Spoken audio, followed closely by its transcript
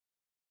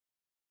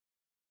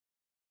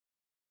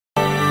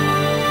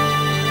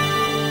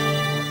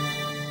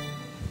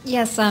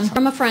Yes,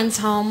 from a friend's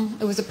home.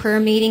 It was a prayer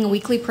meeting, a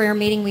weekly prayer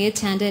meeting we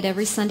attended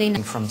every Sunday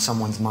night. From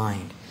someone's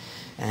mind.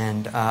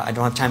 And I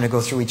don't have time to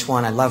go through each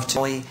one. I love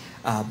to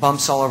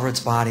bumps all over its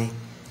body,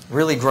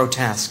 really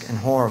grotesque and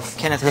horrible.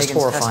 Kenneth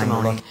Hagin's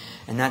testimony,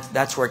 and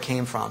that's where it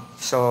came from.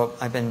 So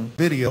I've been...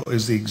 Video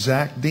is the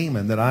exact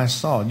demon that I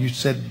saw, and you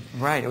said...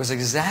 Right, it was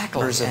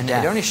exactly. And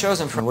it only shows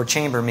them from where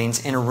chamber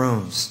means inner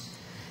rooms.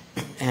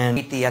 And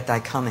meet thee at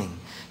thy coming.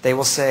 They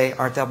will say,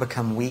 art thou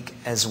become weak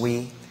as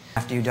we?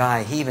 After you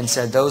die. He even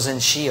said those in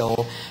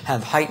Sheol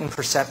have heightened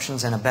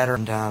perceptions and a better...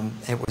 And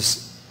it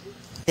was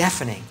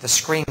deafening. The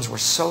screams were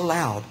so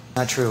loud.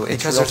 Not true.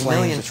 Because there's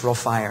millions. It's real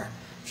fire,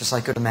 just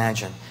like I could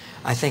imagine.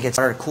 I think it's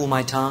better to cool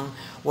my tongue.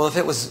 Well, if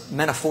it was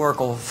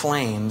metaphorical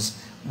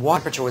flames,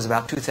 water temperature was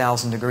about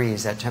 2,000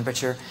 degrees, that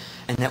temperature,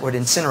 and that would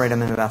incinerate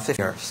them in about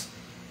 50 earths.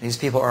 These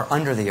people are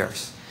under the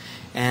earth.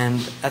 And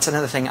that's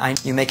another thing.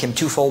 You make him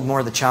twofold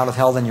more the child of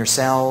hell than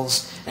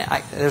yourselves.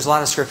 There's a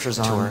lot of scriptures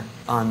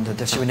on the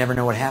difference. You would never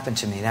know what happened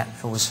to me.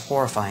 That was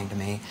horrifying to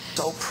me.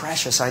 So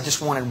precious. I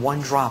just wanted one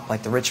drop,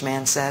 like the rich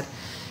man said.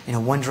 You know,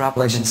 one drop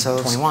would have been so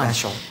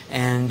special.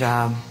 And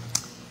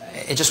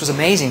it just was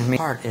amazing to me.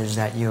 The part is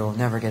that you'll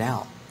never get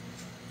out.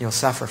 You'll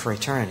suffer for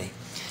eternity.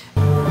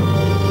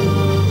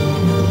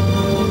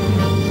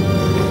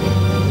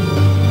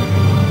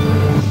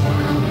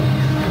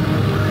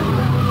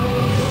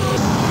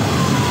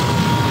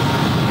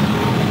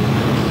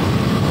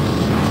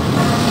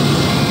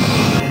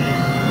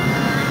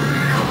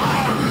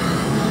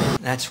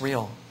 That's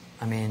real.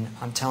 I mean,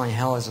 I'm telling you,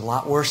 hell is a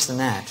lot worse than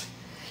that.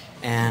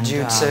 And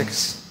Jude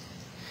 6,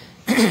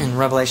 and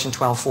Revelation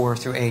 12:4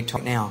 through 8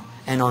 talk now,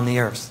 and on the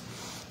earth.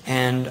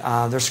 And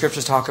their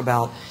scriptures talk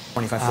about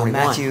 25:41.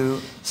 Matthew,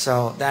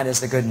 so that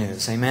is the good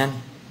news. Amen?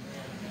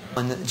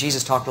 And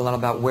Jesus talked a lot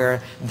about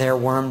where their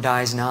worm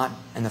dies not,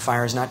 and the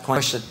fire is not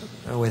quenched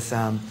with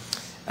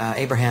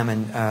Abraham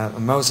and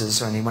Moses,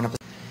 and he went up.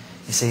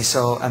 You see,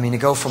 so, I mean, to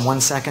go from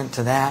 1 second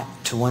to that,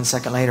 to 1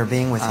 second later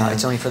being with him,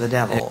 it's only for the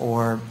devil,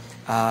 or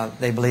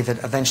they believe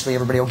that eventually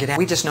everybody will get out.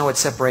 We just know it's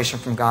separation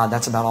from God.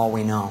 That's about all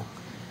we know.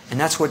 And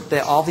that's what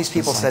all these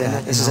people said.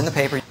 Like this is in the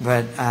paper.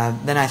 But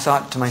then I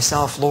thought to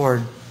myself,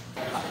 Lord,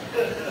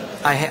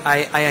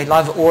 I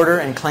love order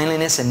and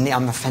cleanliness, and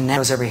I'm a fanatic.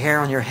 Knows every hair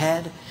on your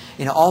head.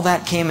 You know, all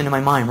that came into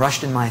my mind,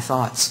 rushed in my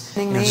thoughts.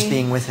 You know, just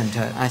being with him.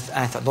 I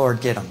thought,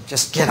 Lord, get them.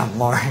 Just get them,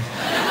 Lord.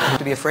 Not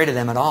to be afraid of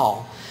them at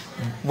all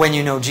when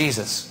you know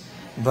Jesus.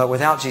 But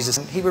without Jesus,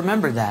 he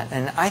remembered that.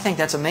 And I think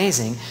that's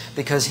amazing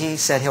because he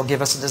said he'll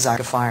give us a desire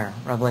to fire.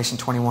 Revelation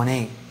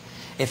 21:8.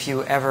 If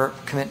you ever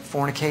commit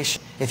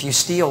fornication, if you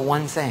steal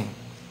one thing,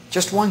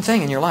 just one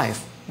thing in your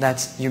life,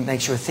 makes you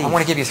a thief. I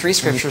want to give you 3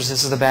 scriptures.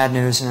 This is the bad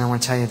news, and I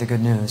want to tell you the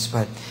good news.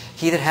 But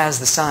he that has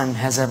the Son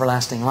has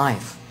everlasting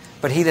life.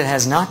 But he that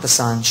has not the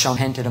Son shall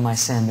repent of my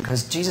sin.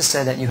 Because Jesus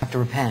said that you have to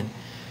repent.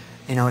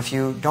 You know, if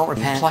you don't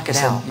repent, pluck it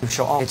out.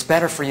 It's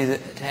better for you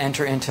to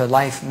enter into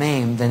life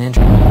maimed than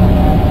enter...